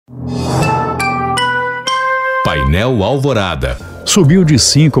Painel Alvorada. Subiu de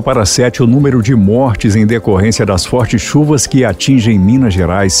 5 para 7 o número de mortes em decorrência das fortes chuvas que atingem Minas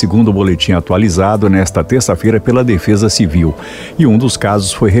Gerais, segundo o boletim atualizado nesta terça-feira pela Defesa Civil. E um dos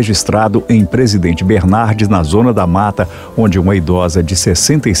casos foi registrado em Presidente Bernardes, na Zona da Mata, onde uma idosa de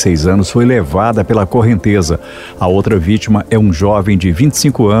 66 anos foi levada pela correnteza. A outra vítima é um jovem de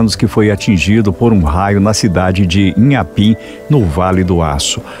 25 anos que foi atingido por um raio na cidade de Inhapim, no Vale do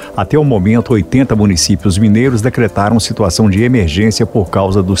Aço. Até o momento, 80 municípios mineiros decretaram situação de emergência por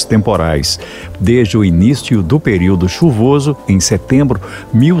causa dos temporais. Desde o início do período chuvoso, em setembro,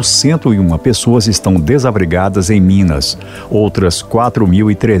 1.101 pessoas estão desabrigadas em Minas. Outras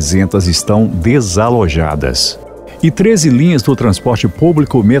 4.300 estão desalojadas. E 13 linhas do transporte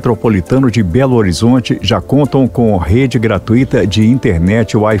público metropolitano de Belo Horizonte já contam com rede gratuita de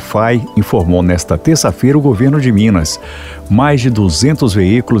internet Wi-Fi, informou nesta terça-feira o governo de Minas. Mais de 200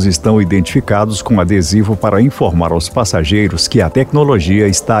 veículos estão identificados com adesivo para informar aos passageiros que a tecnologia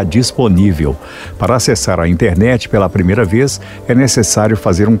está disponível. Para acessar a internet pela primeira vez, é necessário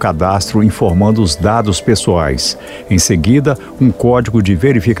fazer um cadastro informando os dados pessoais. Em seguida, um código de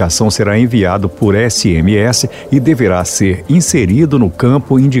verificação será enviado por SMS e deverá ser inserido no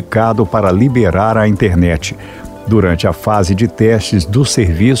campo indicado para liberar a internet. Durante a fase de testes do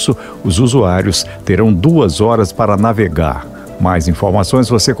serviço, os usuários terão 2 horas para navegar. Mais informações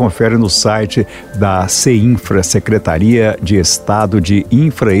você confere no site da CEINFRA, Secretaria de Estado de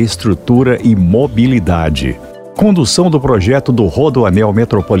Infraestrutura e Mobilidade. Condução do projeto do Rodoanel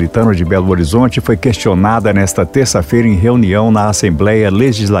Metropolitano de Belo Horizonte foi questionada nesta terça-feira em reunião na Assembleia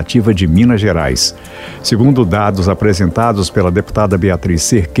Legislativa de Minas Gerais. Segundo dados apresentados pela deputada Beatriz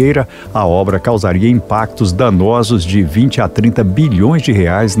Cerqueira, a obra causaria impactos danosos de 20 a 30 bilhões de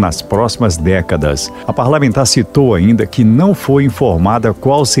reais nas próximas décadas. A parlamentar citou ainda que não foi informada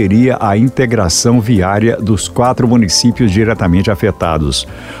qual seria a integração viária dos 4 municípios diretamente afetados.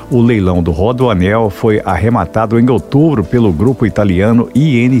 O leilão do Rodoanel foi arrematado em outubro pelo grupo italiano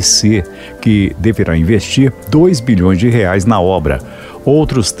INC, que deverá investir 2 bilhões de reais na obra.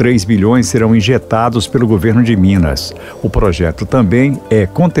 Outros 3 bilhões serão injetados pelo governo de Minas. O projeto também é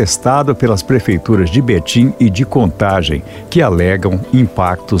contestado pelas prefeituras de Betim e de Contagem, que alegam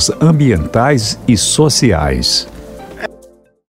impactos ambientais e sociais.